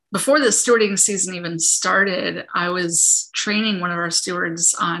before the stewarding season even started, I was training one of our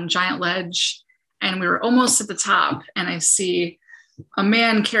stewards on Giant Ledge, and we were almost at the top. And I see a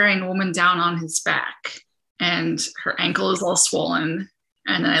man carrying a woman down on his back, and her ankle is all swollen.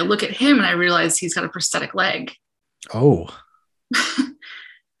 And then I look at him and I realize he's got a prosthetic leg. Oh,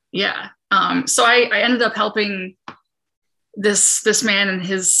 yeah. So I ended up helping this man and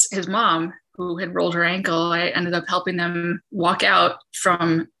his mom who had rolled her ankle. I ended up helping them walk out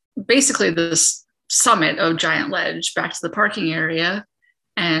from basically this summit of Giant Ledge back to the parking area.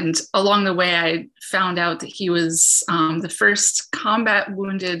 And along the way, I found out that he was the first combat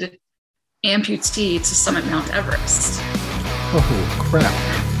wounded amputee to summit Mount Everest. oh, crap.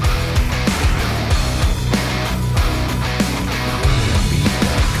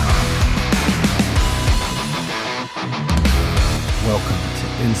 Welcome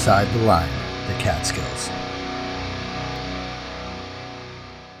to Inside the Line, the Catskills.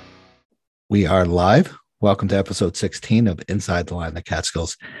 We are live. Welcome to episode 16 of Inside the Line, the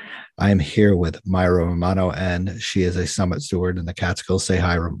Catskills. I am here with Myra Romano, and she is a summit steward in the Catskills. Say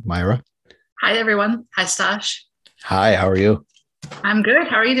hi, Myra. Hi, everyone. Hi, Stash. Hi, how are you? I'm good.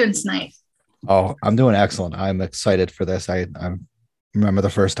 How are you doing tonight? Oh, I'm doing excellent. I'm excited for this. I remember the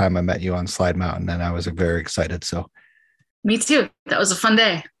first time I met you on Slide Mountain, and I was very excited. So Me too. That was a fun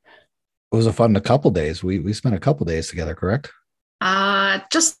day. it was a fun couple days. We spent a couple days together, correct?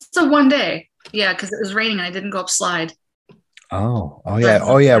 Just the one day. Yeah, because it was raining and I didn't go up slide. Oh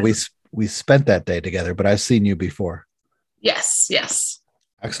yeah. We spent that day together, but I've seen you before. Yes.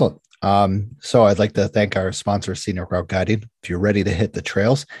 Excellent. So I'd like to thank our sponsor, Scenic Route Guiding. If you're ready to hit the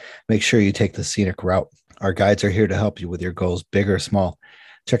trails, make sure you take the scenic route. Our guides are here to help you with your goals, big or small.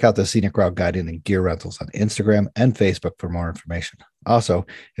 Check out the Scenic Route Guiding and Gear Rentals on Instagram and Facebook for more information. Also,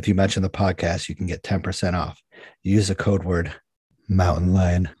 if you mention the podcast, you can get 10% off. Use the code word Mountain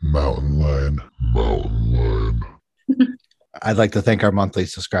Lion. I'd like to thank our monthly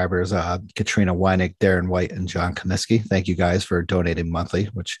subscribers, Katrina Weinig, Darren White, and John Koniski. Thank you guys for donating monthly,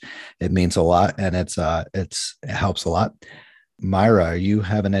 which it means a lot, and it helps a lot. Myra, are you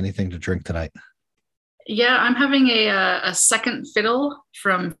having anything to drink tonight? Yeah, I'm having a second fiddle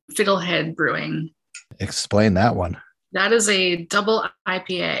from Fiddlehead Brewing. Explain that one. That is a double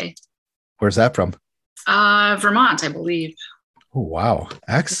IPA. Where's that from? Vermont, I believe. Oh, wow.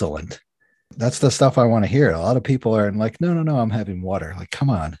 Excellent. That's the stuff I want to hear. A lot of people are like, no, I'm having water. Like,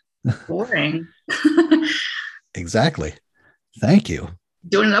 come on. Boring. Exactly. Thank you.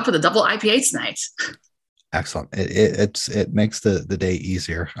 Doing it up with a double IPA tonight. Excellent. It makes the day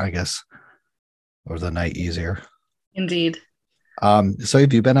easier, I guess, or the night easier. Indeed. So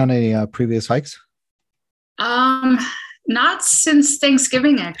have you been on any previous hikes? Not since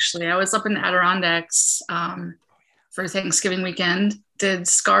Thanksgiving, actually. I was up in the Adirondacks for Thanksgiving weekend. Did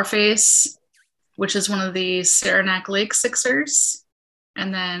Scarface, which is one of the Saranac Lake Sixers,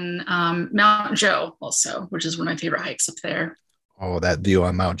 and then Mount Joe also, which is one of my favorite hikes up there. Oh, that view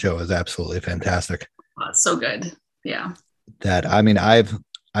on Mount Joe is absolutely fantastic. It's so good. Yeah.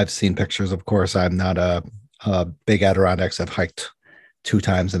 I've seen pictures, of course. I'm not a big Adirondacks. I've hiked 2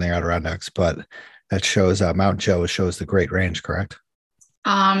 times in the Adirondacks, but that shows Mount Joe shows the Great Range, correct?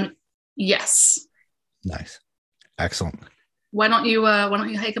 Yes. Nice. Excellent. Why don't you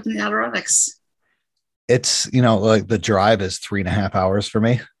hike up in the Adirondacks? It's, like the drive is 3.5 hours for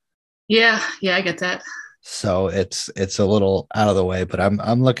me. Yeah, I get that. So it's a little out of the way, but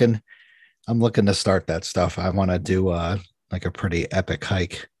I'm looking to start that stuff. I want to do like a pretty epic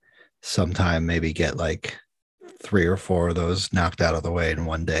hike sometime, maybe get like 3 or 4 of those knocked out of the way in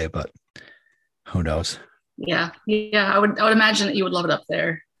one day, but who knows? Yeah. I would imagine that you would love it up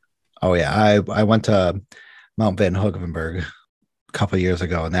there. Oh yeah. I went to Mount Van Hoevenberg a couple of years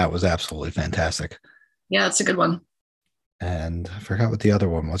ago, and that was absolutely fantastic. Yeah, that's a good one. And I forgot what the other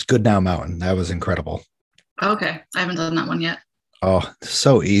one was. Goodnow Mountain. That was incredible. Okay. I haven't done that one yet. Oh,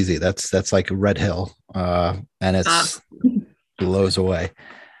 so easy. That's like Red Hill. And it's blows away.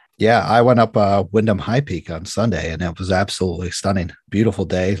 Yeah, I went up Windham High Peak on Sunday, and it was absolutely stunning. Beautiful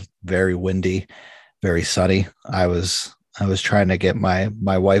day, very windy, very sunny. I was trying to get my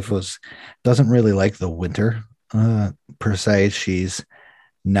wife doesn't really like the winter per se. She's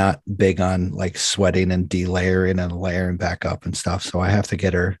not big on like sweating and delayering and layering back up and stuff. So I have to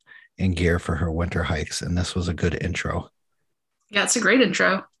get her in gear for her winter hikes, and this was a good intro. Yeah, it's a great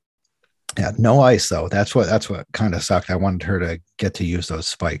intro. Yeah, no ice though. That's what kind of sucked. I wanted her to get to use those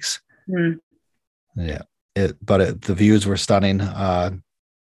spikes. Yeah, the views were stunning.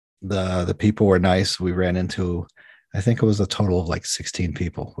 The people were nice. We ran into, I think it was a total of like 16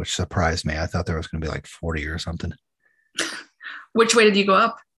 people, which surprised me. I thought there was going to be like 40 or something. Which way did you go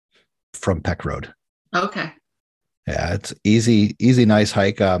up? from Peck Road. Okay. Yeah, it's easy, nice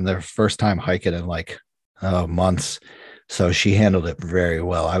hike. Their first time hiking in like months, so she handled it very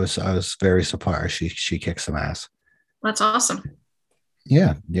well. I was very surprised. She kicked some ass. That's awesome.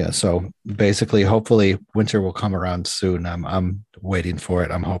 Yeah, yeah. So basically, hopefully, winter will come around soon. I'm waiting for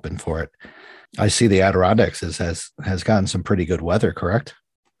it. I'm hoping for it. I see the Adirondacks has gotten some pretty good weather. Correct?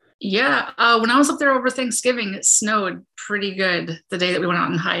 Yeah. When I was up there over Thanksgiving, it snowed pretty good the day that we went out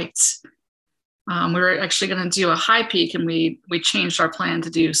and hiked. We were actually going to do a high peak, and we changed our plan to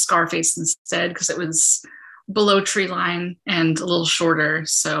do Scarface instead because it was below tree line and a little shorter.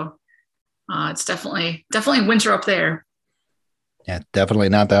 So it's definitely winter up there. Yeah, definitely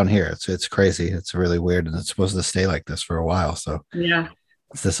not down here. It's crazy. It's really weird, and it's supposed to stay like this for a while. So Yeah,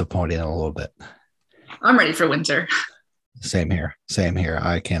 it's disappointing a little bit. I'm ready for winter. Same here. Same here.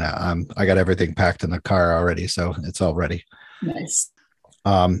 I cannot. I got everything packed in the car already, so it's all ready. Nice.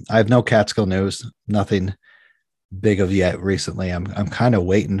 I have no Catskill news. Nothing big of yet recently. I'm kind of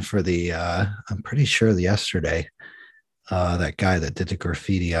waiting for the. I'm pretty sure yesterday, that guy that did the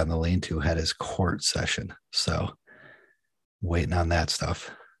graffiti on the lean-to had his court session. So waiting on that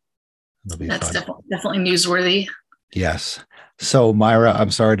stuff. It'll be That's fun. definitely newsworthy. Yes. So Myra, I'm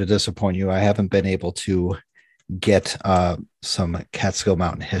sorry to disappoint you. I haven't been able to get some Catskill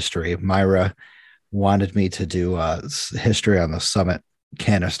Mountain history. Myra wanted me to do history on the Summit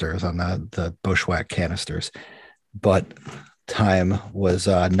canisters, on the Bushwhack canisters, but time was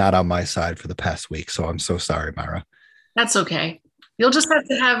not on my side for the past week. So I'm so sorry, Myra. That's okay. You'll just have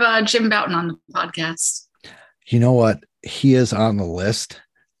to have Jim Bouton on the podcast. You know what? He is on the list.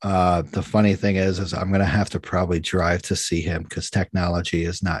 The funny thing is I'm going to have to probably drive to see him because technology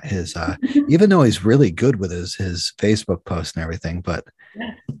is not his, even though he's really good with his Facebook posts and everything, but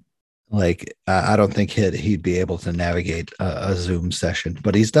Yeah. like, I don't think he'd be able to navigate a Zoom session,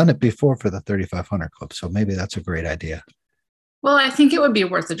 but he's done it before for the 3,500 Club. So maybe that's a great idea. Well, I think it would be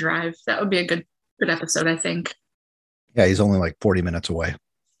worth a drive. That would be a good episode, I think. Yeah, he's only like 40 minutes away.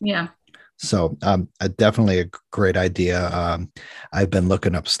 Yeah. So definitely a great idea. I've been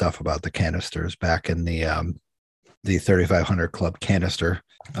looking up stuff about the canisters back in the 3,500 Club canister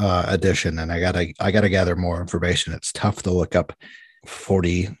edition, and I gotta gather more information. It's tough to look up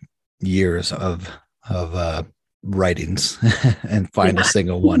 40 years of writings and find a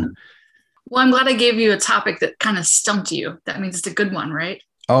single one. Well, I'm glad I gave you a topic that kind of stumped you. That means it's a good one, right?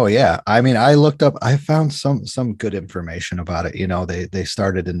 Oh yeah. I mean, I found some good information about it. You know, they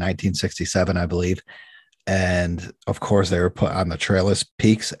started in 1967, I believe. And of course they were put on the trailless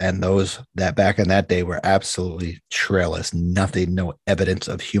peaks, and those that back in that day were absolutely trailless, nothing, no evidence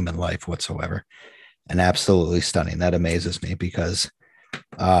of human life whatsoever. And absolutely stunning. That amazes me because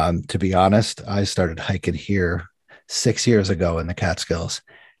to be honest, I started hiking here 6 years ago in the Catskills.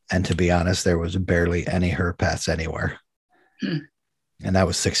 And to be honest, there was barely any herd paths anywhere. And that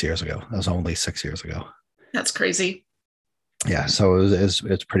was 6 years ago. That was only 6 years ago. That's crazy. Yeah. So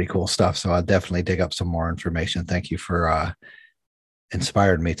it's pretty cool stuff. So I'll definitely dig up some more information. Thank you for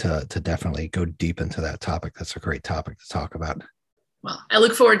inspired me to definitely go deep into that topic. That's a great topic to talk about. Well, I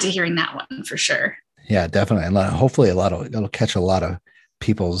look forward to hearing that one for sure. Yeah, definitely. And hopefully it'll catch a lot of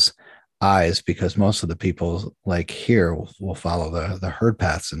people's eyes, because most of the people like here will follow the herd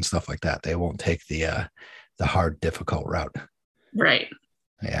paths and stuff like that. They won't take the hard, difficult route. Right.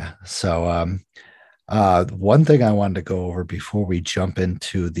 Yeah. So one thing I wanted to go over before we jump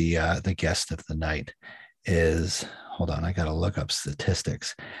into the guest of the night is, hold on, I got to look up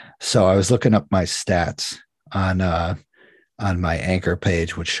statistics. So I was looking up my stats on my Anchor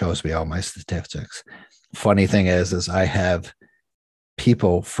page, which shows me all my statistics. Funny thing is I have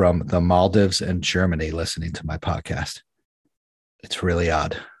people from the Maldives and Germany listening to my podcast. It's really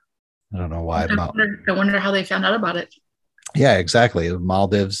odd. I don't know why. I wonder how they found out about it. Yeah, exactly.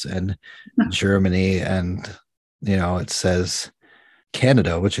 Maldives and Germany, and it says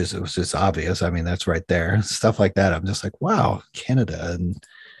Canada, which is obvious. I mean, that's right there. Stuff like that. I'm just like, wow, Canada and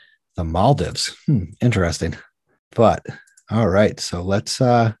the Maldives. Interesting. But all right, so let's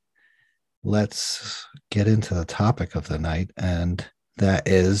get into the topic of the night, and that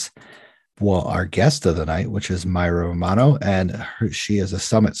is, well, our guest of the night, which is Myra Romano, and she is a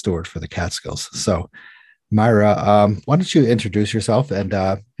summit steward for the Catskills. So Myra, why don't you introduce yourself and,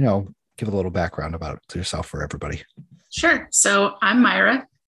 give a little background about yourself for everybody. Sure. So I'm Myra.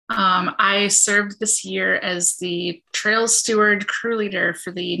 I served this year as the trail steward crew leader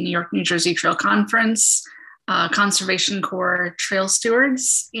for the New York, New Jersey Trail Conference, Conservation Corps trail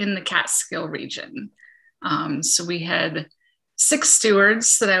stewards in the Catskill region. So we had 6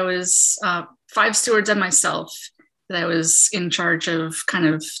 stewards that I was 5 stewards and myself that I was in charge of kind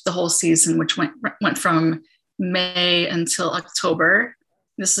of the whole season, which went from May until October.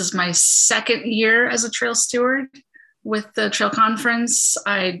 This is my second year as a trail steward with the trail conference.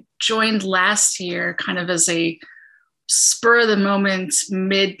 I joined last year kind of as a spur of the moment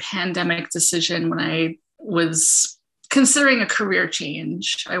mid-pandemic decision when I was considering a career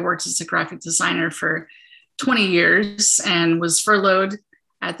change. I worked as a graphic designer for 20 years and was furloughed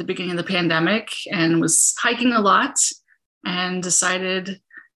at the beginning of the pandemic and was hiking a lot and decided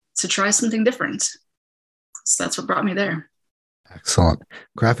to try something different. So that's what brought me there. Excellent.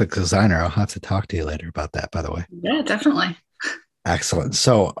 Graphic designer. I'll have to talk to you later about that, by the way. Yeah, definitely. Excellent.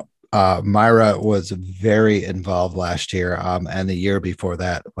 So Myra was very involved last year and the year before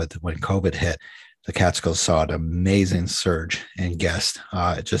that when COVID hit. The Catskills saw an amazing surge in guests,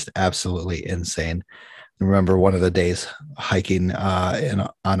 just absolutely insane. I remember one of the days hiking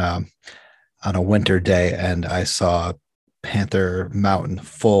on a winter day, and I saw Panther Mountain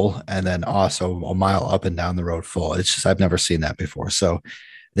full, and then also a mile up and down the road full. It's just I've never seen that before. So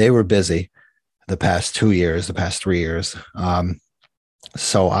they were busy the past 3 years.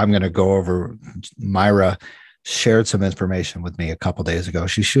 So I'm going to go over. Myra shared some information with me a couple days ago.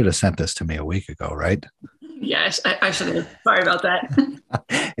 She should have sent this to me a week ago, right? Yes, I should have. Sorry about that.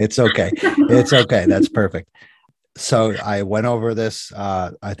 It's okay. It's okay. That's perfect. So I went over this.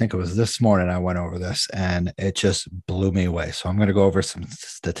 I think it was this morning I went over this, and it just blew me away. So I'm going to go over some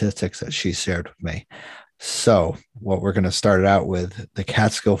statistics that she shared with me. So what we're going to start out with, the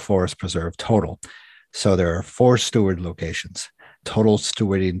Catskill Forest Preserve total. So there are 4 steward locations. Total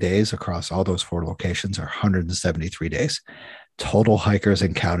stewarding days across all those 4 locations are 173 days. Total hikers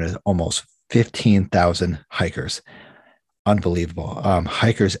encountered almost 15,000 hikers. Unbelievable.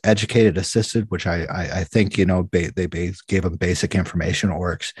 Hikers educated, assisted, which I think, they gave them basic information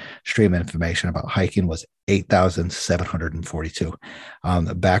or extreme information about hiking, was 8,742.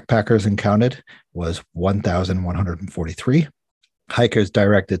 The backpackers encountered was 1,143. Hikers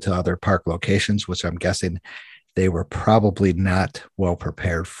directed to other park locations, which I'm guessing they were probably not well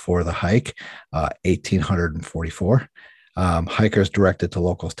prepared for the hike, 1,844. Hikers directed to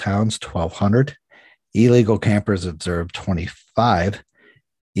local towns, 1,200. Illegal campers observed, 25.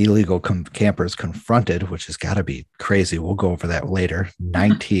 Illegal campers confronted, which has got to be crazy. We'll go over that later,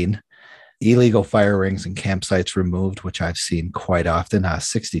 19. Illegal fire rings and campsites removed, which I've seen quite often,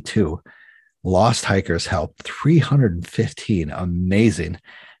 62. Lost hikers helped, 315. Amazing.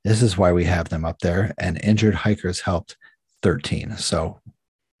 This is why we have them up there. And injured hikers helped, 13. So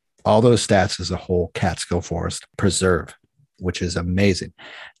all those stats is a whole Catskill Forest Preserve, which is amazing.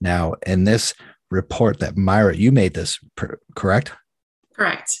 Now, in this report that Myra, you made this, correct?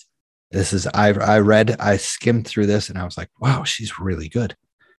 Correct. This is, I skimmed through this and I was like, wow, she's really good.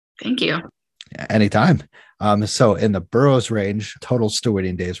 Thank you. Anytime. So in the Burroughs Range, total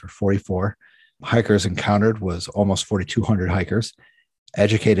stewarding days were 44. Hikers encountered was almost 4,200 hikers.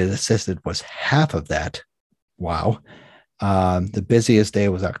 Educated assisted was half of that. Wow. The busiest day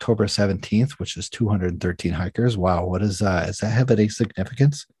was October 17th, which is 213 hikers. Wow. What does that have any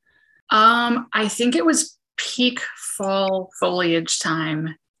significance? I think it was peak fall foliage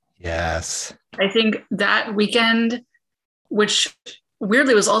time. Yes. I think that weekend, which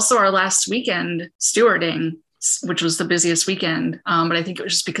weirdly was also our last weekend stewarding, which was the busiest weekend. But I think it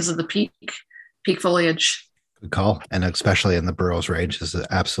was just because of the peak foliage. Good call. And especially in the Burroughs Range is an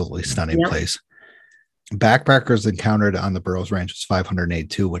absolutely stunning place. Backpackers encountered on the Burroughs Range was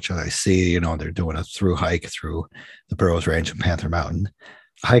 582, which I see, they're doing a through hike through the Burroughs Range and Panther Mountain.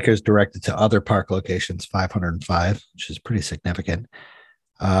 Hikers directed to other park locations, 505, which is pretty significant.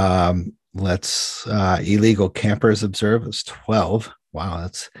 Illegal campers observed was 12. Wow,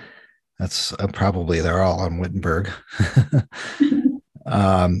 that's probably they're all on Wittenberg.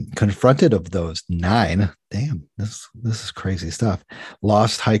 Confronted of those 9. Damn, this is crazy stuff.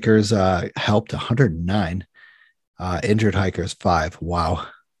 Lost hikers helped 109. Injured hikers 5. Wow.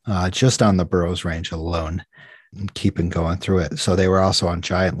 Just on the Burroughs Range alone. Keeping going through it. So they were also on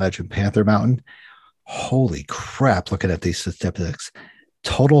Giant Ledge and Panther Mountain. Holy crap, looking at these statistics.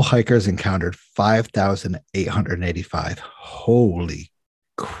 Total hikers encountered 5,885. Holy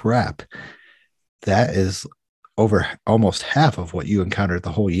crap. That is over almost half of what you encountered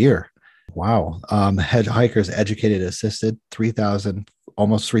the whole year. Wow. Hikers educated assisted, 3,000,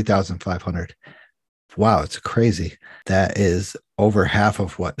 almost 3,500. Wow, it's crazy. That is over half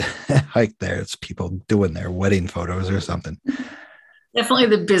of what hike there. It's people doing their wedding photos or something. Definitely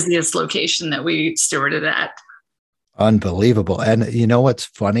the busiest location that we stewarded at. Unbelievable. And you know what's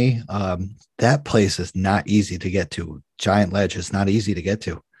funny? That place is not easy to get to. Giant Ledge is not easy to get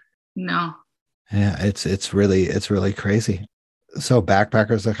to. No. Yeah, it's really crazy. So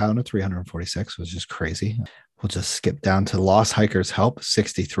backpackers accounted 346 was just crazy. We'll just skip down to Lost Hikers Help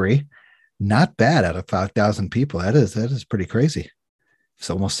 63. Not bad out of 5,000 people. That is pretty crazy. It's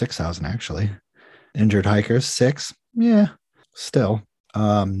almost 6,000 actually. Injured hikers 6. Yeah, still.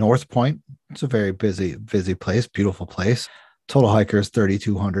 North Point. It's a very busy place. Beautiful place. Total hikers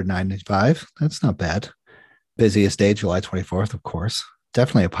 3,295. That's not bad. Busiest day July 24th, of course.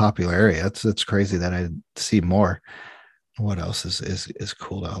 Definitely a popular area. It's crazy that I see more. What else is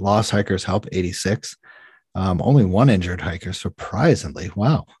cool? Lost Hikers Help 86. Only one injured hiker, surprisingly.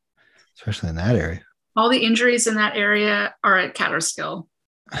 Wow, especially in that area. All the injuries in that area are at Catterskill.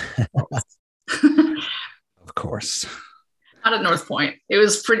 Of course. Not at North Point. It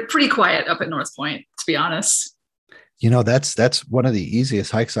was pretty quiet up at North Point, to be honest. That's one of the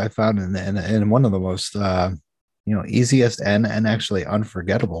easiest hikes I found, and one of the most easiest and actually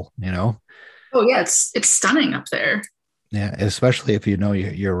unforgettable. Oh yeah, it's stunning up there. Yeah, especially if you know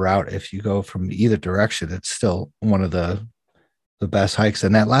your route. If you go from either direction, it's still one of the best hikes.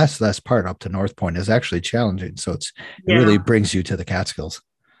 And that last part up to North Point is actually challenging. So it really brings you to the Catskills.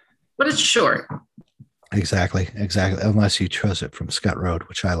 But it's short. Exactly. Unless you chose it from Scott Road,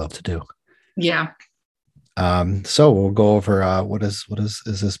 which I love to do. Yeah. So we'll go over what is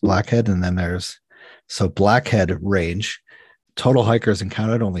this Blackhead, and then there's Blackhead Range. Total hikers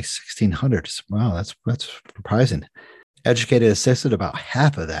encountered only 1,600. Wow, that's surprising. Educated assisted about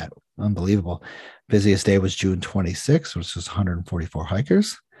half of that. Unbelievable. Busiest day was June 26th, which was 144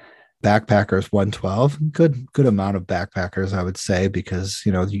 hikers. Backpackers 112. Good amount of backpackers, I would say, because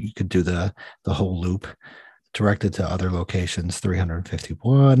you could do the whole loop. Directed to other locations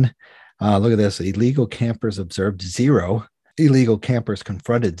 351. Look at this. Illegal campers observed 0. Illegal campers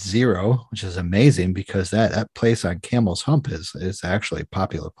confronted 0, which is amazing because that place on Camel's Hump is actually a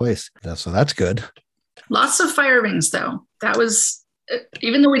popular place. So that's good. Lots of fire rings, though. That was,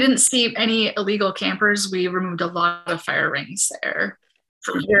 even though we didn't see any illegal campers, we removed a lot of fire rings there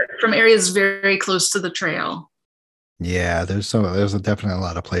from areas very close to the trail. Yeah, there's definitely a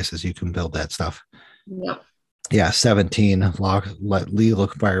lot of places you can build that stuff. Yep. Yeah, 17 legal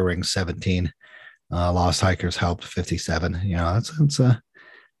fire rings 17. Lost hikers helped 57. It's a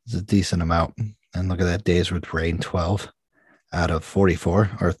decent amount. And look at that, days with rain 12 out of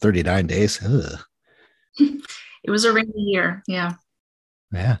 44 or 39 days. Ugh. It was a rainy year. Yeah.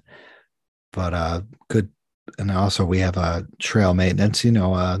 Yeah. But good. And also we have trail maintenance,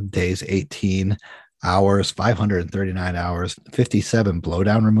 days 18 hours, 539 hours, 57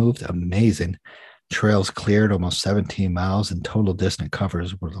 blowdown removed. Amazing. Trails cleared almost 17 miles, and total distance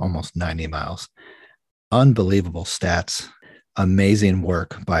covers was almost 90 miles. Unbelievable stats. Amazing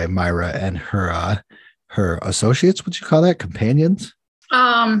work by Myra and her associates. What you call that? Companions?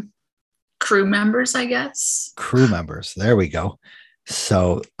 Crew members, I guess. Crew members. There we go.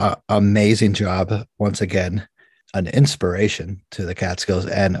 So amazing job once again. An inspiration to the Catskills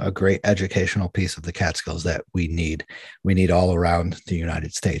and a great educational piece of the Catskills that we need. We need all around the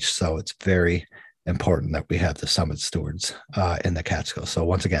United States. So it's very important that we have the summit stewards in the Catskills. So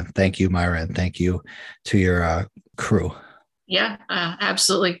once again, thank you, Myra, and thank you to your crew. Yeah,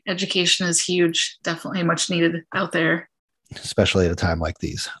 absolutely. Education is huge. Definitely much needed out there, especially at a time like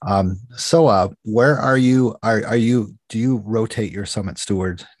these. So where are you? Do you rotate your summit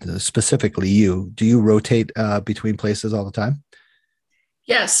steward, specifically you? Do you rotate between places all the time?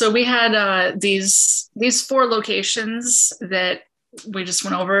 Yeah. So we had these 4 locations that we just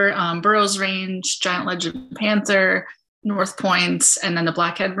went over: Burroughs Range, Giant Ledge and Panther, North Point, and then the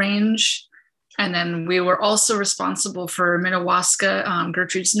Blackhead Range. And then we were also responsible for Minnewaska,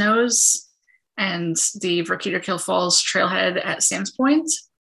 Gertrude's Nose, and the Verketerkill Falls Trailhead at Sam's Point.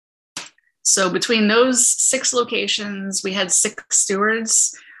 So between those 6 locations, we had 6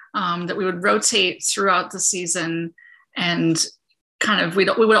 stewards that we would rotate throughout the season, and kind of we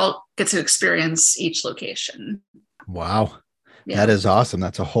would all get to experience each location. Wow. Yeah. That is awesome.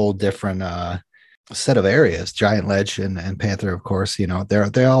 That's a whole different set of areas. Giant Ledge and Panther, of course,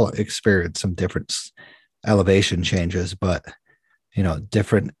 they all experience some different elevation changes, but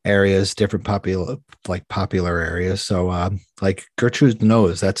different areas, different popular areas. So like Gertrude's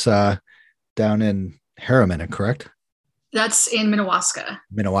Nose, that's down in Harriman, correct? That's in Minnewaska.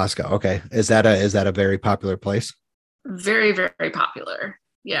 Minnewaska. Okay. Is that a very popular place? Very, very popular.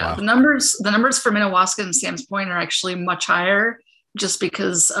 Yeah. Wow. The numbers for Minnewaska and Sam's Point are actually much higher just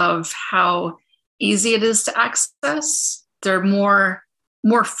because of how easy it is to access. They're more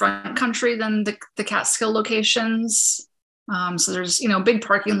front country than the Catskill locations. So there's, big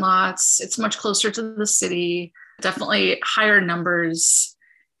parking lots. It's much closer to the city, definitely higher numbers.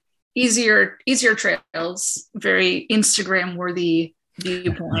 easier trails, very Instagram worthy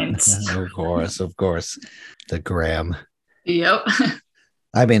viewpoints. Of course. The gram. Yep.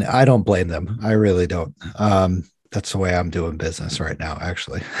 I mean, I don't blame them. I really don't. That's the way I'm doing business right now,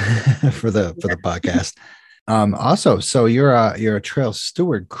 actually, for the podcast. Also, so you're a trail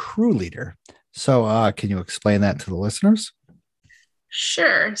steward crew leader. So can you explain that to the listeners?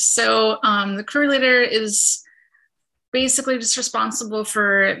 Sure. So the crew leader is basically just responsible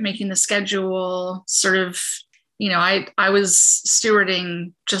for making the schedule, sort of, I was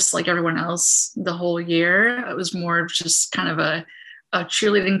stewarding just like everyone else the whole year. It was more of just kind of a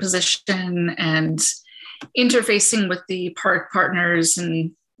cheerleading position and interfacing with the park partners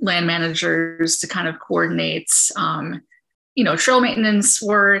and land managers to kind of coordinate, trail maintenance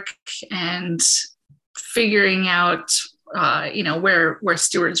work and figuring out, where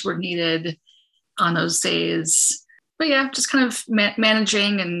stewards were needed on those days. But yeah, just kind of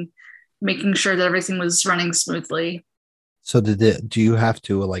managing and making sure that everything was running smoothly. So do you have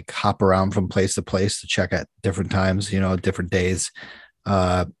to like hop around from place to place to check at different times, different days,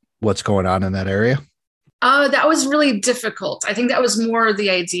 what's going on in that area? That was really difficult. I think that was more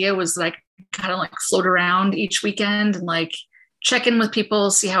the idea, was like kind of like float around each weekend and like check in with people,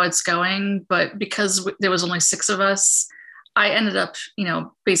 see how it's going. But because there was only 6 of us, I ended up,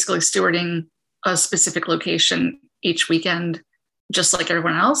 basically stewarding a specific location each weekend, just like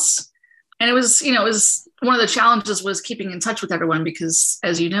everyone else. And it was one of the challenges was keeping in touch with everyone because,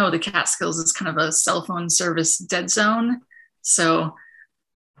 as you know, the Catskills is kind of a cell phone service dead zone. So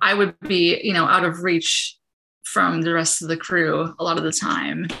I would be, out of reach from the rest of the crew a lot of the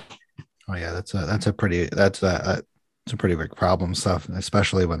time. Oh yeah, that's a pretty big problem stuff,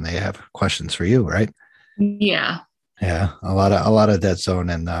 especially when they have questions for you, right? Yeah. Yeah, a lot of dead zone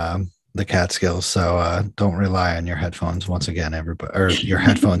in the Catskills. So don't rely on your headphones once again, everybody, or your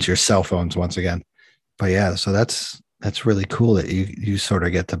headphones, your cell phones once again. But yeah, so that's really cool that you sort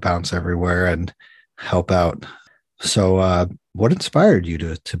of get to bounce everywhere and help out. So what inspired you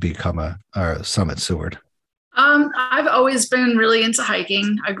to become a summit steward? I've always been really into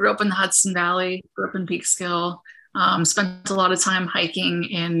hiking. I grew up in the Hudson Valley, grew up in Peekskill, spent a lot of time hiking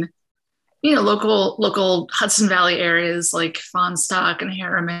in, local Hudson Valley areas like Fahnestock and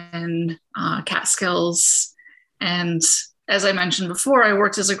Harriman, Catskills. And as I mentioned before, I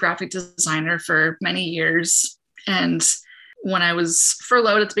worked as a graphic designer for many years. And when I was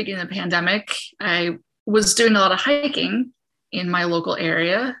furloughed at the beginning of the pandemic, I was doing a lot of hiking in my local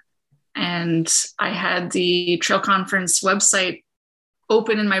area. And I had the Trail Conference website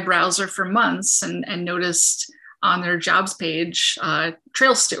open in my browser for months and noticed on their jobs page,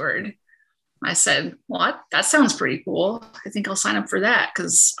 Trail Steward. I said, what? That sounds pretty cool. I think I'll sign up for that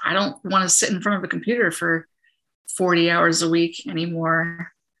because I don't want to sit in front of a computer for 40 hours a week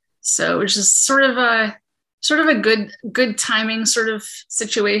anymore. So it was just sort of a good timing sort of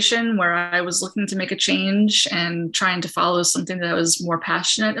situation where I was looking to make a change and trying to follow something that I was more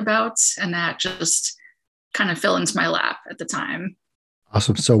passionate about. And that just kind of fell into my lap at the time.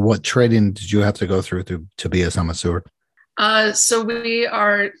 Awesome. So what training did you have to go through to be a summit steward? So we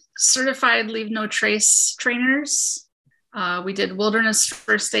are certified Leave No Trace trainers. We did wilderness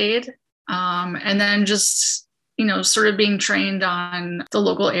first aid, and then just, sort of being trained on the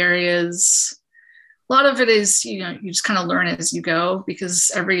local areas. A lot of it is, you just kind of learn as you go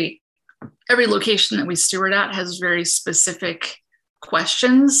because every location that we steward at has very specific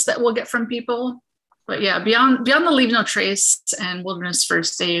questions that we'll get from people. But yeah, beyond the Leave No Trace and wilderness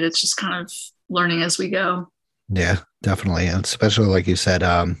first aid, it's just kind of learning as we go. Yeah, definitely. And especially like you said,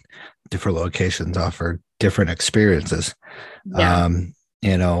 different locations offer different experiences. Yeah.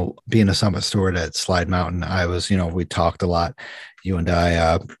 Being a summit steward at Slide Mountain, I was, we talked a lot, you and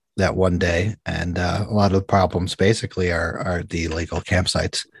I, that one day, and a lot of the problems basically are the illegal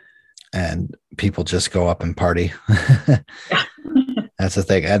campsites, and people just go up and party. Yeah. That's the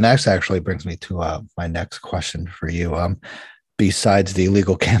thing. And that actually brings me to my next question for you. Besides the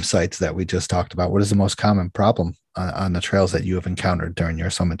illegal campsites that we just talked about, what is the most common problem on the trails that you have encountered during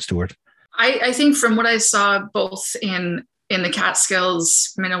your summit steward? I think from what I saw both in the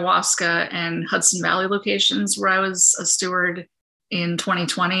Catskills, Minnewaska, and Hudson Valley locations where I was a steward in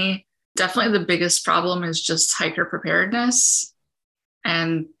 2020, definitely the biggest problem is just hiker preparedness.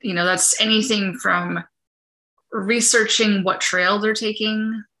 And, that's anything from researching what trail they're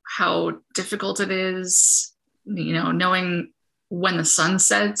taking, how difficult it is, knowing when the sun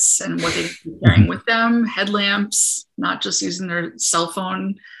sets and what they're carrying with them, headlamps, not just using their cell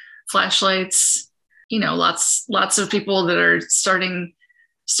phone flashlights. Lots of people that are starting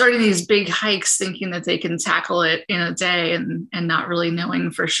starting these big hikes thinking that they can tackle it in a day and not really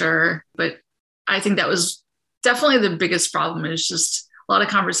knowing for sure. But I think that was definitely the biggest problem, is just a lot of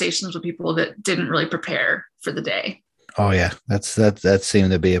conversations with people that didn't really prepare for the day. Oh yeah, that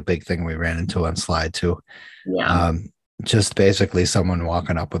seemed to be a big thing we ran into on slide too. Yeah. Just basically someone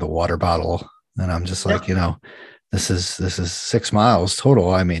walking up with a water bottle, and I'm just like, Yep. this is 6 miles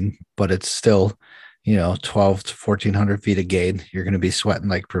total. I mean, but it's still, 12 to 1400 feet of gain. You're going to be sweating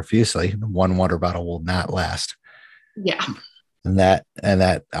like profusely. One water bottle will not last. Yeah. And that,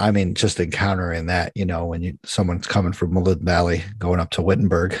 I mean, just encountering that, when someone's coming from Malin Valley going up to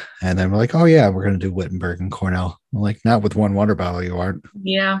Wittenberg, and then we're like, oh yeah, we're going to do Wittenberg and Cornell. I'm like, not with one water bottle, you aren't.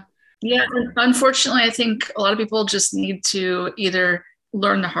 Yeah. Yeah. Unfortunately, I think a lot of people just need to either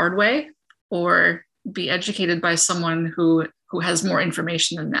learn the hard way or be educated by someone who has more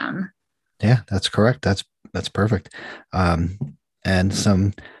information than them. Yeah, that's correct. That's perfect. And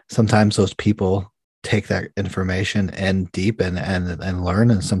sometimes those people take that information and deep and learn,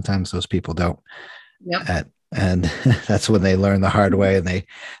 and sometimes those people don't. Yep. And that's when they learn the hard way, and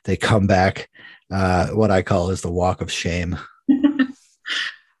they come back. What I call is the walk of shame.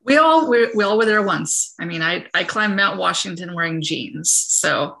 We all were there once. I mean, I climbed Mount Washington wearing jeans,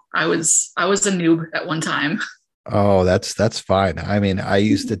 so I was a noob at one time. Oh, that's fine. I mean, I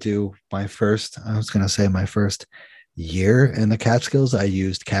used to do my first, I was going to say my first year in the Catskills, I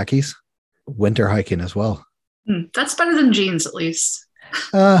used khakis, winter hiking as well. That's better than jeans, at least.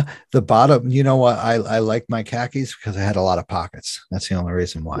 The bottom, you know what? I like my khakis because I had a lot of pockets. That's the only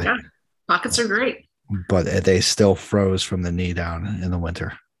reason why. Yeah, pockets are great. But they still froze from the knee down in the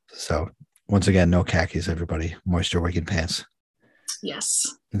winter. So once again, no khakis, everybody. Moisture wicking pants. Yes.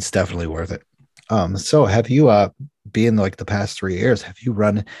 It's definitely worth it. So have you being like the past 3 years,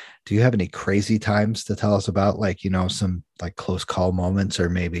 do you have any crazy times to tell us about, like, some like close call moments, or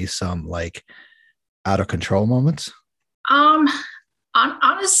maybe some like out of control moments?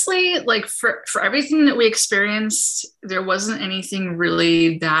 Honestly, like for everything that we experienced, there wasn't anything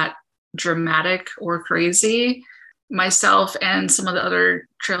really that dramatic or crazy. Myself and some of the other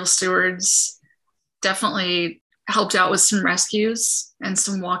trail stewards definitely helped out with some rescues and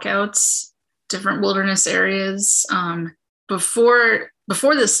some walkouts, different wilderness areas. Before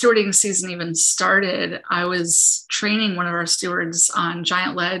the stewarding season even started, I was training one of our stewards on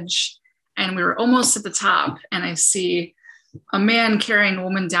Giant Ledge, and we were almost at the top, and I see a man carrying a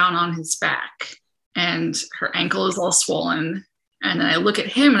woman down on his back, and her ankle is all swollen. And then I look at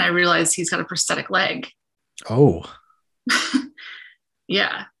him and I realize he's got a prosthetic leg. Oh,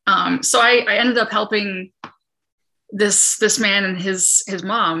 yeah. So I ended up helping this man and his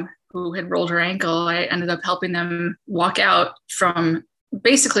mom, who had rolled her ankle. I ended up helping them walk out from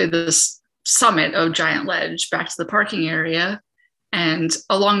basically this summit of Giant Ledge back to the parking area. And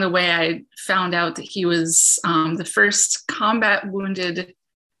along the way, I found out that he was the first combat wounded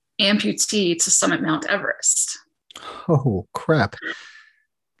amputee to summit Mount Everest. oh crap.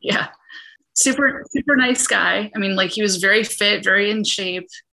 Yeah. Super, super nice guy. I mean, like, he was very fit, very in shape.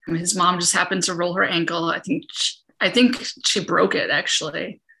 I mean, his mom just happened to roll her ankle. I think she broke it,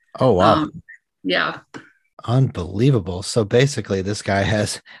 actually. Oh wow. Yeah. Unbelievable. So basically this guy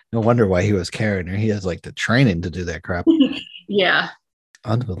has, no wonder why he was carrying her. He has like the training to do that crap. Yeah.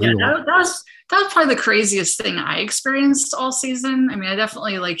 Unbelievable. Yeah, that was probably the craziest thing I experienced all season. I mean, I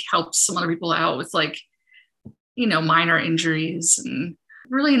definitely like helped some other people out with like, minor injuries, and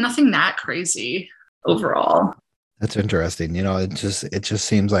really nothing that crazy overall. That's interesting. It just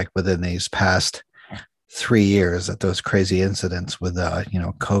seems like within these past 3 years that those crazy incidents with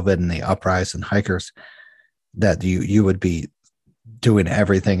COVID and the uprise and hikers, that you would be doing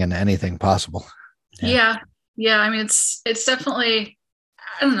everything and anything possible. Yeah. I mean, it's definitely,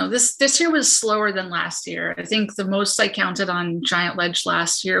 I don't know, this year was slower than last year. I think the most I counted on Giant Ledge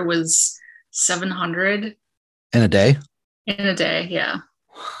last year was 700 In a day. Yeah.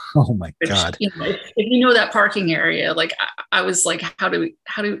 Oh my God. If you know that parking area, like I was like, how do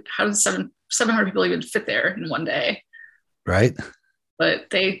 700 people even fit there in one day? Right. But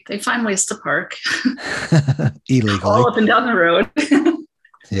they find ways to park illegally all up and down the road.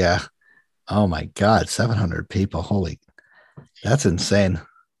 Yeah. Oh my God. 700 people. That's insane.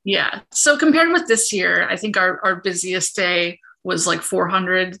 Yeah. So compared with this year, I think our busiest day was like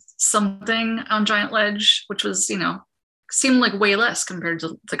 400 something on Giant Ledge, which was, seemed like way less compared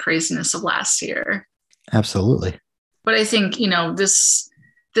to the craziness of last year. Absolutely. But I think, this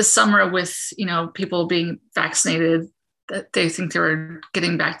summer with, people being vaccinated, that they think they were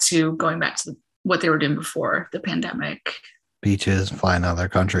going back to what they were doing before the pandemic. Beaches, flying out of their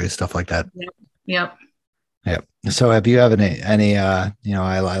country, stuff like that. Yep. Yeah. So have you have any I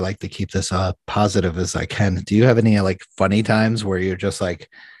like to keep this positive as I can. Do you have any like funny times where you're just like,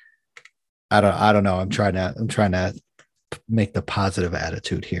 I don't know. I'm trying to make the positive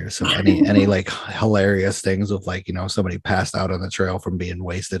attitude here. So any like hilarious things of like, somebody passed out on the trail from being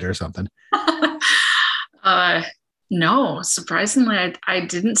wasted or something. uh, no, surprisingly, I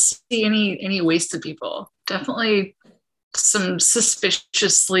didn't see any wasted people. Definitely some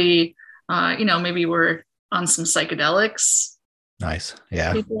suspiciously, maybe we're on some psychedelics Nice.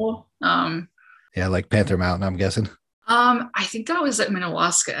 Yeah. people. Yeah, like Panther Mountain, I'm guessing. I think that was at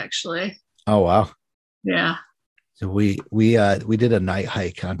Minnewaska, actually. Oh wow. Yeah. So we did a night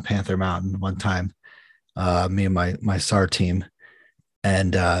hike on Panther Mountain one time. Me and my SAR team.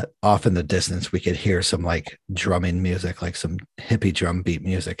 And off in the distance we could hear some like drumming music, like some hippie drum beat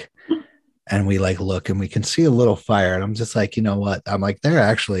music. And we like look and we can see a little fire. And I'm just like, you know what? I'm like, they're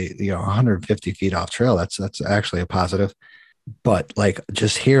actually, 150 feet off trail. That's actually a positive. But like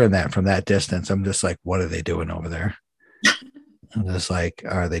just hearing that from that distance, I'm just like, what are they doing over there? I'm just like,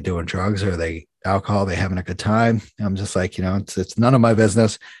 are they doing drugs? Are they alcohol? Are they having a good time? I'm just like, it's none of my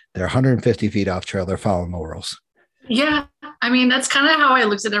business. They're 150 feet off trail. They're following the rules. Yeah. I mean, that's kind of how I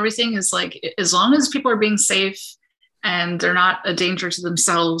looked at everything is like, as long as people are being safe and they're not a danger to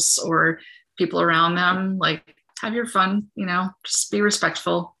themselves or people around them, like have your fun, just be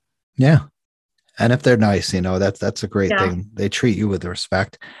respectful. Yeah. And if they're nice, that's a great Yeah. thing. They treat you with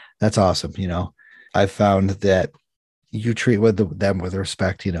respect. That's awesome. I've found that you treat them with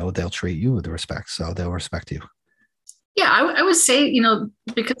respect, they'll treat you with respect. So they'll respect you. Yeah, I would say,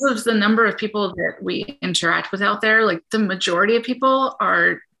 because of the number of people that we interact with out there, like the majority of people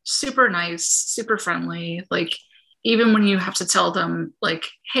are super nice, super friendly. Like, even when you have to tell them, like,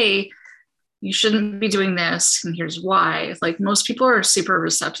 hey, you shouldn't be doing this, and here's why, like, most people are super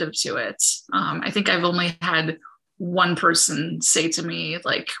receptive to it. I think I've only had one person say to me,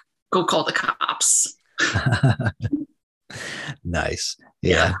 like, go call the cops. Nice.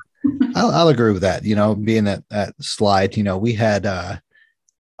 Yeah. Yeah. I'll agree with that. Being at slide, we had a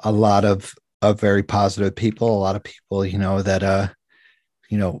lot of very positive people, a lot of people, that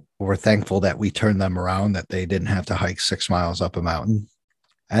were thankful that we turned them around, that they didn't have to hike 6 miles up a mountain.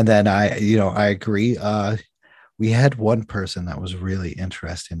 And then I agree. We had one person that was really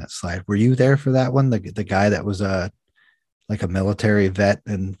interesting at slide. Were you there for that one? The guy that was like a military vet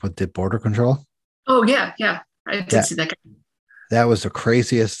and what did border control? Oh, yeah. Yeah. I did That see that guy. that was the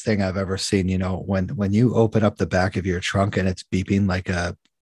craziest thing I've ever seen. When you open up the back of your trunk and it's beeping like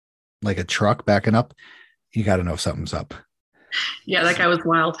a truck backing up, you got to know something's up. Yeah, that guy was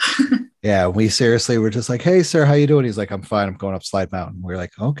wild. Yeah, we seriously were just like, "Hey, sir, how you doing?" He's like, "I'm fine. I'm going up Slide Mountain." We're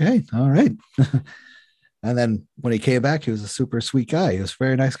like, "Okay, all right." And then when he came back, he was a super sweet guy. He was a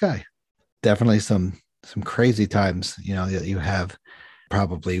very nice guy. Definitely some crazy times, that you have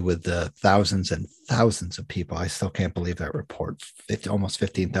probably with the thousands and thousands of people. I still can't believe that report. Almost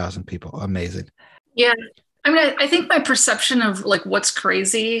 15,000 people. Amazing. Yeah. I mean, I think my perception of like what's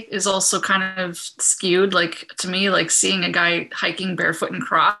crazy is also kind of skewed. Like to me, like seeing a guy hiking barefoot in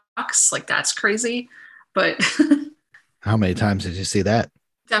Crocs, like that's crazy. But How many times did you see that?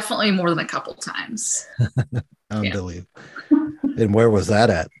 definitely more than a couple times. Yeah. Unbelievable. And where was that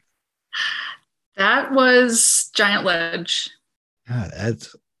at? That was Giant Ledge. God,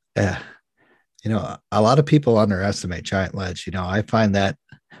 that's yeah. A lot of people underestimate Giant Ledge. I find that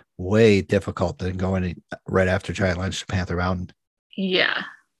way difficult than going right after Giant Ledge to Panther Mountain. Yeah.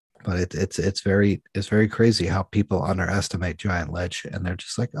 But it's very crazy how people underestimate Giant Ledge, and they're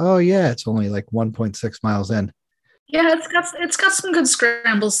just like, oh yeah, it's only like 1.6 miles in. Yeah, it's got some good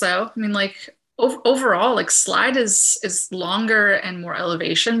scrambles though. I mean, like overall, like slide is longer and more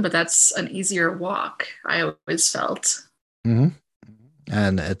elevation, but that's an easier walk. I always felt. Mm-hmm.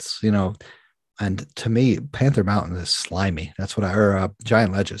 And and to me, Panther Mountain is slimy. That's what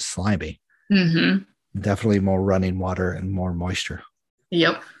Giant Ledge is slimy. Mm-hmm. Definitely more running water and more moisture.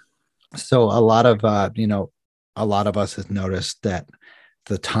 Yep. So a lot of us has noticed that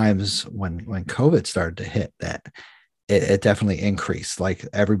the times when COVID started to hit, that it definitely increased. Like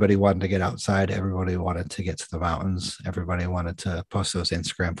everybody wanted to get outside, everybody wanted to get to the mountains, everybody wanted to post those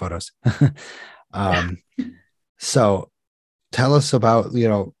Instagram photos. Yeah. um, so tell us about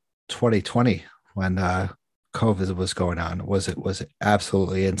 2020 when COVID was going on. Was it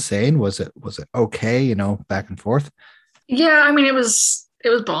absolutely insane? Was it okay? Back and forth. Yeah, I mean it was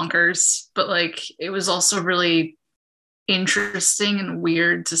bonkers, but like it was also really interesting and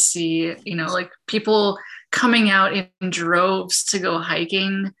weird to see, like people coming out in droves to go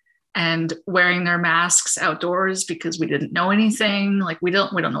hiking. and wearing their masks outdoors because we didn't know anything. Like we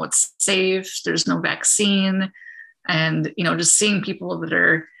don't know what's safe. There's no vaccine. And, just seeing people that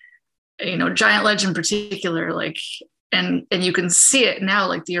are, Giant Ledge in particular, like, and you can see it now,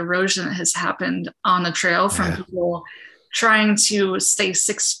 like the erosion that has happened on the trail from people trying to stay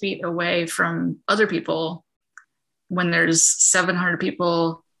 6 feet away from other people when there's 700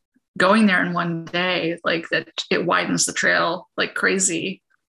 people going there in one day. Like that, it widens the trail like crazy.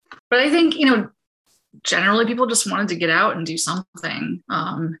 But I think, generally people just wanted to get out and do something.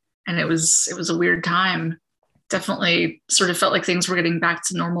 And it was a weird time. Definitely sort of felt like things were getting back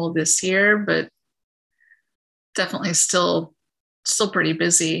to normal this year, but definitely still pretty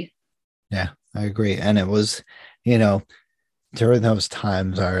busy. Yeah, I agree. And it was, during those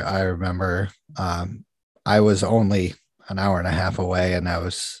times, I remember I was only an hour and a half away, and I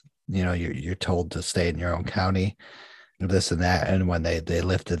was, you're told to stay in your own county, this and that. And when they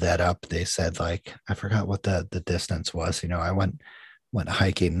lifted that up, they said, like, I forgot what the distance was. I went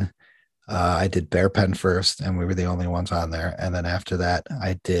hiking. I did Bear Pen first, and we were the only ones on there. And then after that,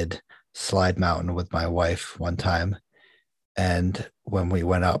 I did Slide Mountain with my wife one time. And when we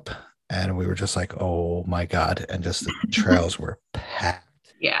went up, and we were just like, oh my God. And just the trails were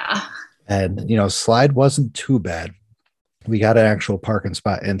packed. Yeah. And, Slide wasn't too bad. We got an actual parking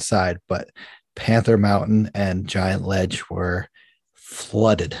spot inside, but Panther Mountain and Giant Ledge were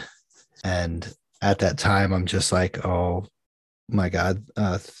flooded. And at that time, I'm just like, oh my God.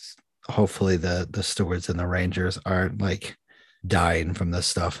 Hopefully the stewards and the rangers aren't like dying from this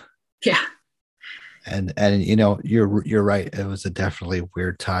stuff. Yeah. And you're right. It was a definitely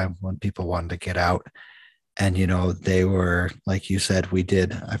weird time when people wanted to get out. And they were, like you said, we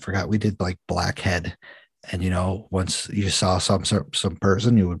did like Blackhead. And once you saw some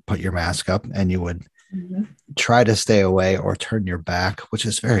person, you would put your mask up and you would try to stay away or turn your back, which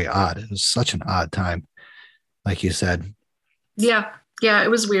is very odd. It was such an odd time, like you said. Yeah,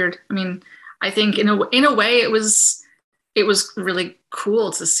 it was weird. I mean, I think in a way it was really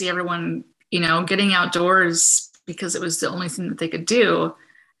cool to see everyone, getting outdoors because it was the only thing that they could do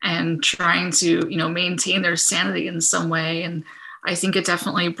and trying to, maintain their sanity in some way. And I think it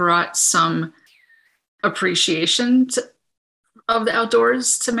definitely brought some appreciation of the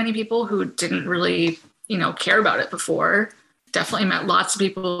outdoors to many people who didn't really, care about it before. Definitely met lots of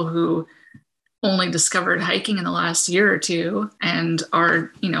people who only discovered hiking in the last year or two and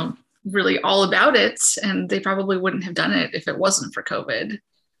are, really all about it. And they probably wouldn't have done it if it wasn't for COVID.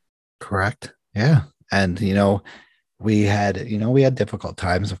 Correct. Yeah. And, we had difficult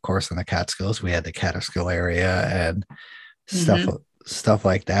times, of course, in the Catskills. We had the Catskill area and stuff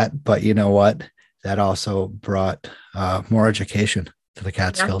like that. But you know what? That also brought more education to the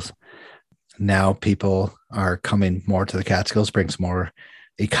Catskills. Yeah. Now people are coming more to the Catskills, brings more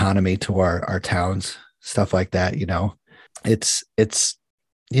economy to our towns, stuff like that. It's it's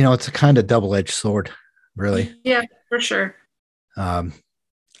a kind of double-edged sword, really. Yeah, for sure.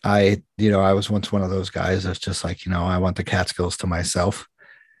 I was once one of those guys that's just like, I want the Catskills to myself.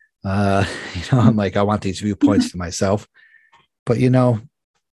 I'm like, I want these viewpoints to myself. But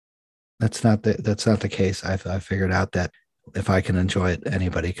that's not the case. I figured out that if I can enjoy it,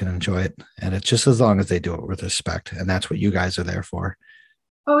 anybody can enjoy it. And it's just as long as they do it with respect. And that's what you guys are there for.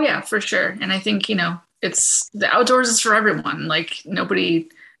 Oh yeah, for sure. And I think, it's the outdoors is for everyone. Like nobody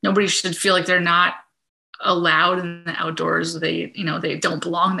should feel like they're not allowed in the outdoors. They don't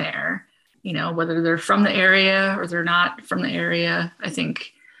belong there, whether they're from the area or they're not from the area. I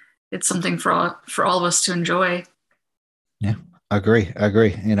think it's something for all of us to enjoy. Yeah, agree.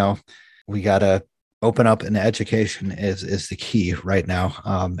 We got to open up, and education is the key right now.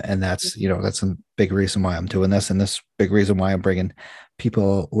 And that's a big reason why I'm doing this. And this big reason why I'm bringing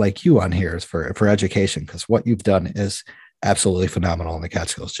people like you on here is for education, because what you've done is absolutely phenomenal in the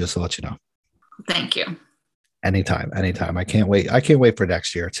Catskills, just to let you know. Thank you. Anytime. I can't wait for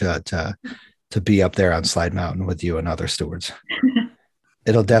next year to be up there on Slide Mountain with you and other stewards.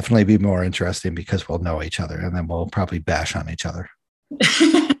 It'll definitely be more interesting because we'll know each other, and then we'll probably bash on each other.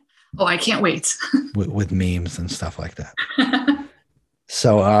 Oh, I can't wait. with memes and stuff like that.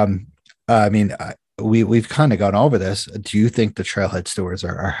 So, we've kind of gone over this. Do you think the trailhead stewards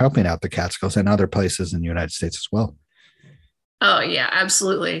are helping out the Catskills and other places in the United States as well? Oh yeah,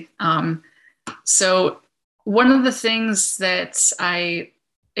 absolutely. So one of the things that I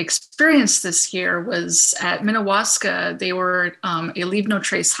experienced this year was at Minnewaska. They were a Leave No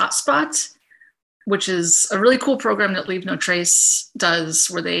Trace hotspot, which is a really cool program that Leave No Trace does,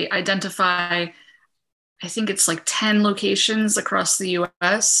 where they identify, I think it's like 10 locations across the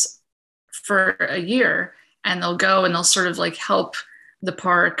US for a year. And they'll go and they'll sort of like help the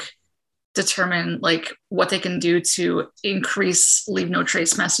park determine like what they can do to increase leave no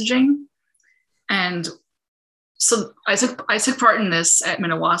trace messaging. And so I took part in this at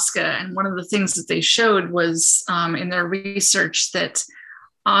Minnewaska, and one of the things that they showed was in their research that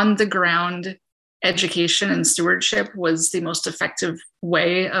on the ground education and stewardship was the most effective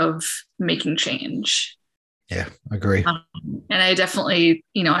way of making change. Yeah, agree. And I definitely,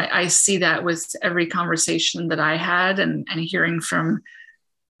 I see that with every conversation that I had and hearing from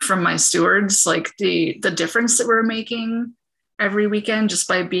my stewards, like the difference that we're making every weekend just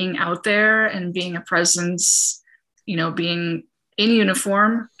by being out there and being a presence, being in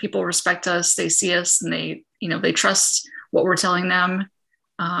uniform. People respect us, they see us, and they trust what we're telling them.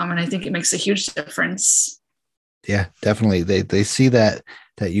 And I think it makes a huge difference. Yeah, definitely. They see that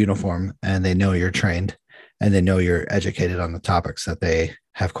uniform, and they know you're trained, and they know you're educated on the topics that they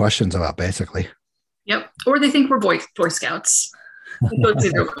have questions about, basically. Yep. Or they think we're Boy Scouts.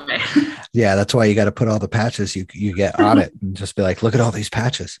 Yeah, that's why you got to put all the patches you get on it and just be like, look at all these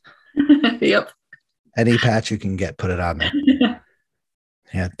patches. Yep. Any patch you can get, put it on there.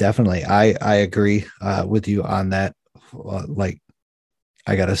 Yeah, definitely. I agree with you on that. Like,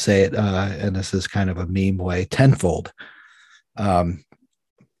 I got to say it, and this is kind of a meme way, tenfold.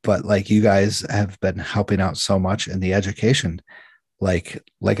 But like, you guys have been helping out so much in the education. Like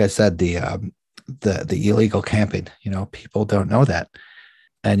I said, the illegal camping, people don't know that.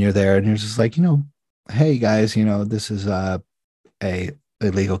 And you're there and you're just like, hey guys, this is a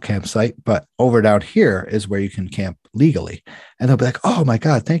illegal campsite, but over down here is where you can camp legally. And they'll be like, oh my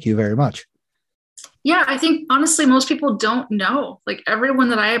God, thank you very much. Yeah, I think honestly, most people don't know. Like everyone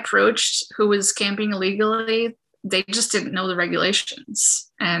that I approached who was camping illegally, they just didn't know the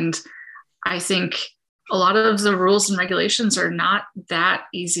regulations. And I think a lot of the rules and regulations are not that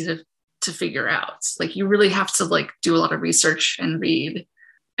easy to figure out. Like you really have to like do a lot of research and read.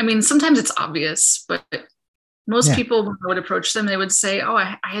 I mean, sometimes it's obvious, but most people, when I would approach them, they would say, oh,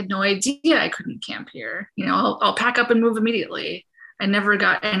 I had no idea I couldn't camp here. I'll pack up and move immediately. I never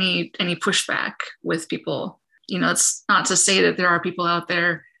got any pushback with people. It's not to say that there are people out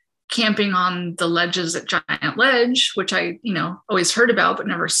there camping on the ledges at Giant Ledge, which I, always heard about, but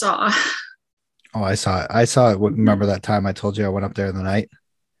never saw. Oh, I saw it. Remember that time I told you I went up there in the night?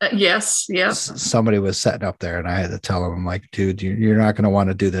 Yes. Yep. Somebody was setting up there and I had to tell them, I'm like, dude, you're not going to want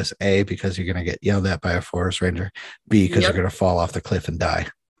to do this. A, because you're going to get yelled at by a forest ranger. B, because you're going to fall off the cliff and die.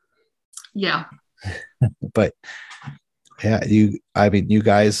 Yeah. But yeah, you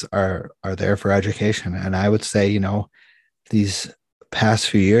guys are there for education. And I would say, these past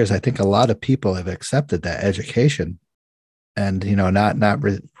few years, I think a lot of people have accepted that education and, not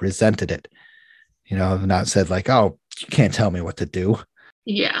resented it, have not said like, oh, you can't tell me what to do.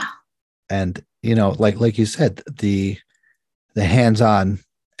 Yeah. And, like you said, the hands-on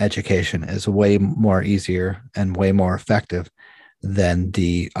education is way more easier and way more effective than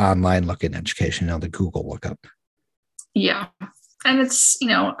the online looking education, the Google lookup. Yeah. And it's,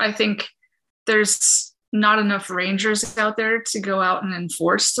 I think there's not enough rangers out there to go out and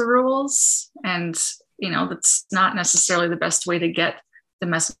enforce the rules. And, that's not necessarily the best way to get the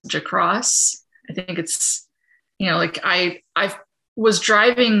message across. I think it's, like I was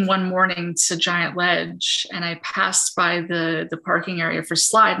driving one morning to Giant Ledge and I passed by the parking area for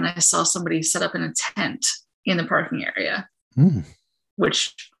Slide and I saw somebody set up in a tent in the parking area,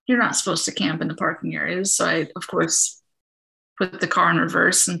 which you're not supposed to camp in the parking areas. So I, of course, put the car in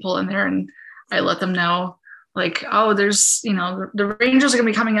reverse and pull in there and I let them know like, oh, there's, the rangers are going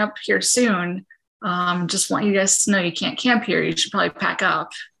to be coming up here soon. Just want you guys to know you can't camp here. You should probably pack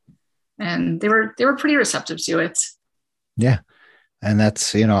up. And they were pretty receptive to it. Yeah. And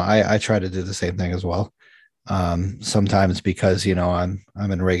that's, I try to do the same thing as well. Sometimes because, I'm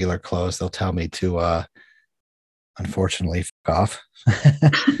in regular clothes, they'll tell me to, unfortunately, fuck off.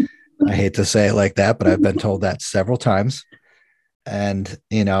 I hate to say it like that, but I've been told that several times. And,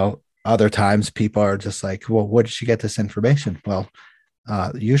 other times people are just like, well, where did you get this information? Well,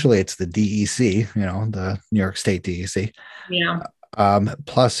 usually it's the DEC, the New York State DEC. Yeah.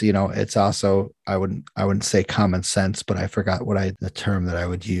 Plus, it's also, I wouldn't say common sense, but I forgot the term that I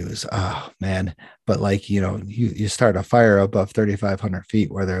would use. Oh man. But like, you start a fire above 3,500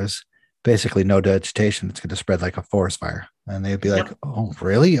 feet where there's basically no vegetation, it's going to spread like a forest fire. And they'd be like, oh,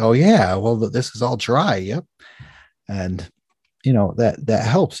 really? Oh yeah. Well, this is all dry. Yep. And that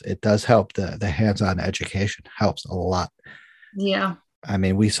helps. It does help. The hands-on education helps a lot. Yeah. I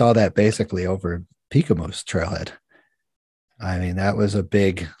mean, we saw that basically over Picamous Trailhead. I mean, that was a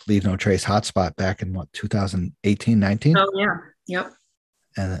big leave no trace hotspot back in 2018, 19. Oh yeah. Yep.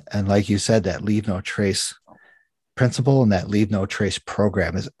 And like you said, that leave no trace principle and that Leave No Trace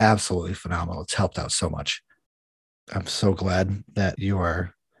program is absolutely phenomenal. It's helped out so much. I'm so glad that you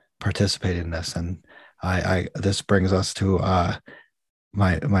are participating in this. And I this brings us to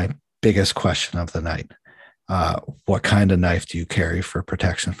my biggest question of the night. What kind of knife do you carry for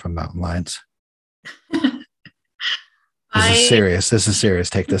protection from mountain lions? This is serious. This is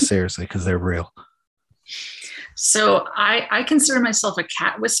serious. Take this seriously because they're real. So I consider myself a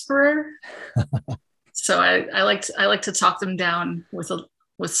cat whisperer. So I like to talk them down with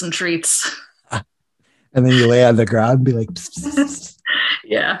some treats. And then you lay on the ground and be like, pss, pss, pss.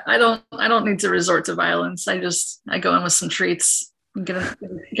 Yeah, I don't need to resort to violence. I go in with some treats and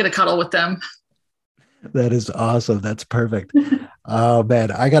get a cuddle with them. That is awesome. That's perfect. Oh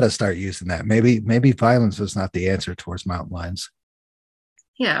man, I got to start using that. Maybe violence is not the answer towards mountain lions.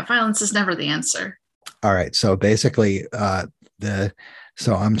 Yeah, violence is never the answer. All right. So basically,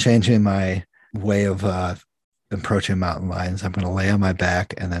 so I'm changing my way of approaching mountain lions. I'm going to lay on my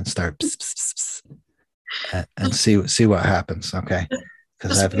back and then start pss, pss, pss, pss, and see what happens. Okay.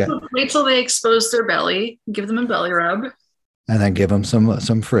 Because wait till they expose their belly, give them a belly rub, and then give them some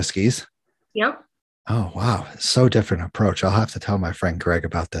friskies. Yep. Oh wow, so different approach. I'll have to tell my friend Greg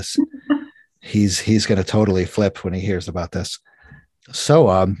about this. He's going to totally flip when he hears about this.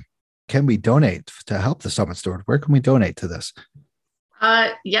 So, can we donate to help the Summit Steward? Where can we donate to this?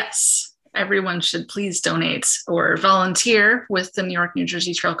 Yes, everyone should please donate or volunteer with the New York, New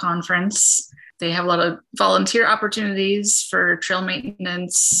Jersey Trail Conference. They have a lot of volunteer opportunities for trail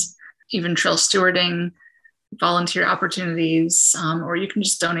maintenance, even trail stewarding, volunteer opportunities, or you can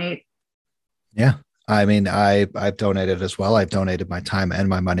just donate. Yeah. I mean, I've donated as well. I've donated my time and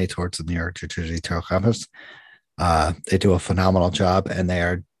my money towards the New York, New Jersey Trail Conference. They do a phenomenal job, and they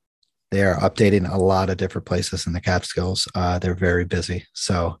are updating a lot of different places in the Catskills. They're very busy.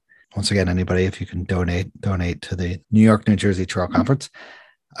 So once again, anybody, if you can donate to the New York, New Jersey Trail Conference,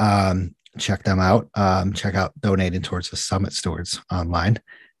 check them out. Check out donating towards the Summit Stewards online.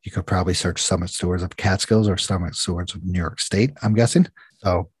 You could probably search Summit Stewards of Catskills or Summit Stewards of New York State, I'm guessing.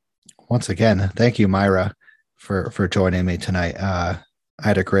 So once again, thank you, Myra, for joining me tonight. I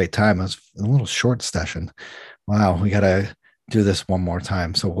had a great time. It was a little short session. Wow, we got to do this one more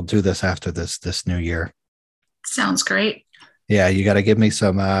time. So we'll do this after this new year. Sounds great. Yeah, you got to give me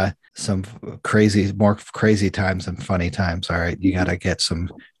some more crazy times and funny times. All right, you got to get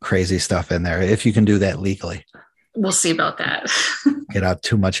some crazy stuff in there if you can do that legally. We'll see about that. Get out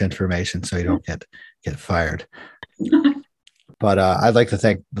too much information so you don't get fired. But I'd like to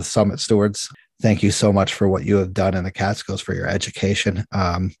thank the Summit Stewards. Thank you so much for what you have done in the Catskills, for your education.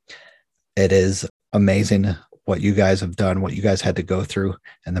 It is amazing what you guys have done, what you guys had to go through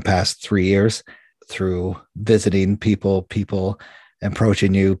in the past 3 years, through visiting people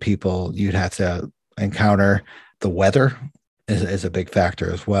approaching you, people you'd have to encounter. The weather is a big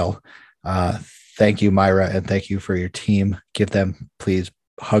factor as well. Thank you, Myra, and thank you for your team. Give them, please,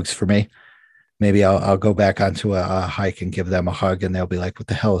 hugs for me. Maybe I'll go back onto a hike and give them a hug, and they'll be like, what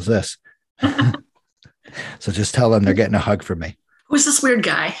the hell is this? So just tell them they're getting a hug from me. Who's this weird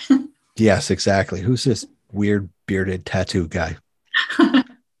guy? Yes, exactly. Who's this weird bearded tattoo guy?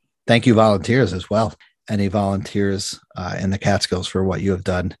 Thank you, volunteers, as well. Any volunteers in the Catskills for what you have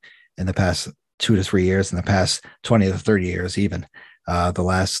done in the past 2 to 3 years, in the past 20 to 30 years even. The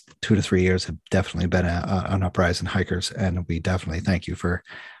last 2 to 3 years have definitely been an uprising hikers, and we definitely thank you for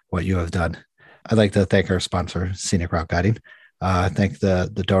what you have done. I'd like to thank our sponsor, Scenic Route Guiding. Thank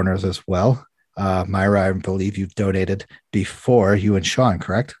the donors as well. Myra, I believe you've donated before, you and Sean,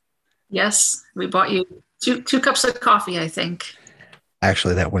 correct? Yes, we bought you two cups of coffee, I think.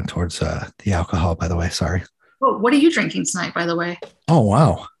 Actually, that went towards the alcohol, by the way. Sorry. Oh, what are you drinking tonight, by the way? Oh,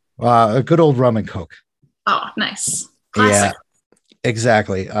 wow. A good old rum and Coke. Oh, nice. Classic. Yeah,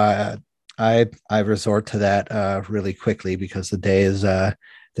 exactly. I resort to that really quickly because the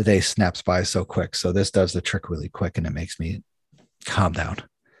day snaps by so quick. So this does the trick really quick, and it makes me calm down.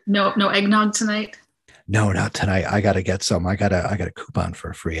 No eggnog tonight? No, not tonight. I got to get some. I got a coupon for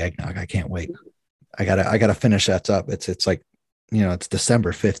a free eggnog. I can't wait. I gotta finish that up. It's like, it's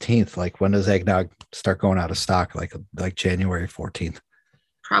December 15th. Like, when does eggnog start going out of stock? Like January 14th.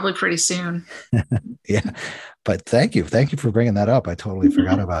 Probably pretty soon. Yeah. But thank you for bringing that up. I totally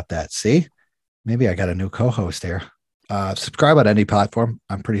forgot about that. See, maybe I got a new co-host here. Subscribe on any platform.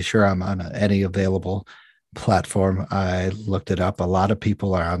 I'm pretty sure I'm on any available platform. I looked it up. A lot of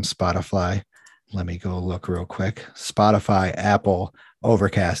people are on Spotify. Let me go look real quick. Spotify, Apple,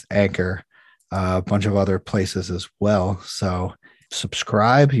 Overcast, Anchor, a bunch of other places as well. So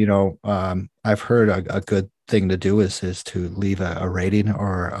subscribe. I've heard a good thing to do is to leave a rating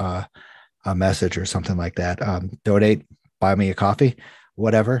or a message or something like that. Donate, buy me a coffee,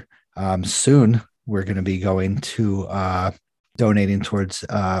 whatever. Soon we're going to be going to donating towards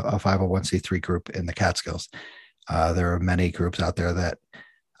a 501c3 group in the Catskills. There are many groups out there that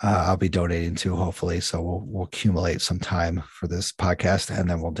I'll be donating to, hopefully. So we'll accumulate some time for this podcast, and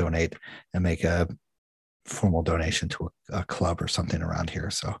then we'll donate and make a formal donation to a club or something around here.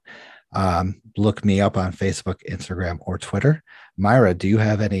 So look me up on Facebook, Instagram, or Twitter. Myra, do you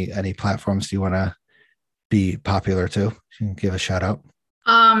have any platforms do you want to be popular to? You can give a shout out.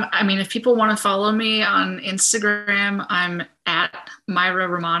 I mean, if people want to follow me on Instagram, I'm at Myra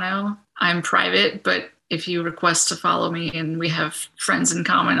Romano. I'm private, but if you request to follow me and we have friends in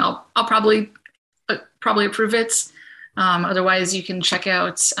common, I'll probably approve it. Otherwise, you can check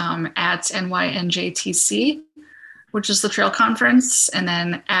out at NYNJTC, which is the trail conference, and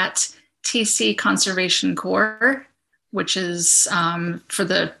then at TC Conservation Corps, which is for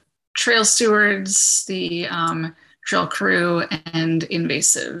the trail stewards, the trail crew, and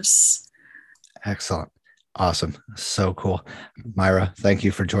invasives. Excellent. Awesome. So cool. Myra, thank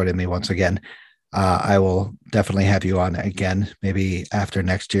you for joining me once again. I will definitely have you on again, maybe after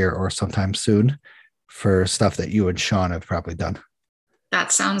next year or sometime soon, for stuff that you and Sean have probably done.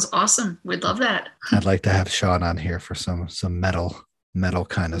 That sounds awesome. We'd love that. I'd like to have Sean on here for some metal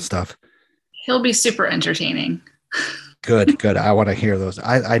kind of stuff. He'll be super entertaining. Good. I want to hear those.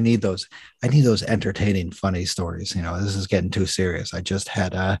 I need those. I need those entertaining, funny stories. You know, this is getting too serious. I just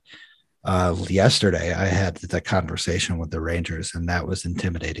had yesterday I had the conversation with the Rangers, and that was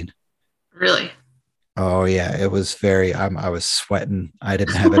intimidating. Really? Oh yeah, it was very. I was sweating. I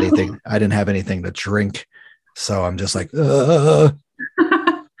didn't have anything. I didn't have anything to drink, so I'm just like.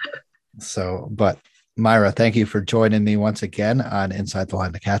 So, but Myra, thank you for joining me once again on Inside the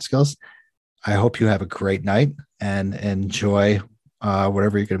Line, the Catskills. I hope you have a great night and enjoy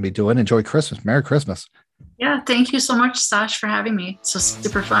whatever you're going to be doing. Enjoy Christmas. Merry Christmas. Yeah, thank you so much, Sash, for having me. So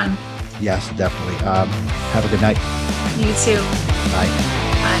super fun. Yes, definitely. Have a good night. You too. Bye.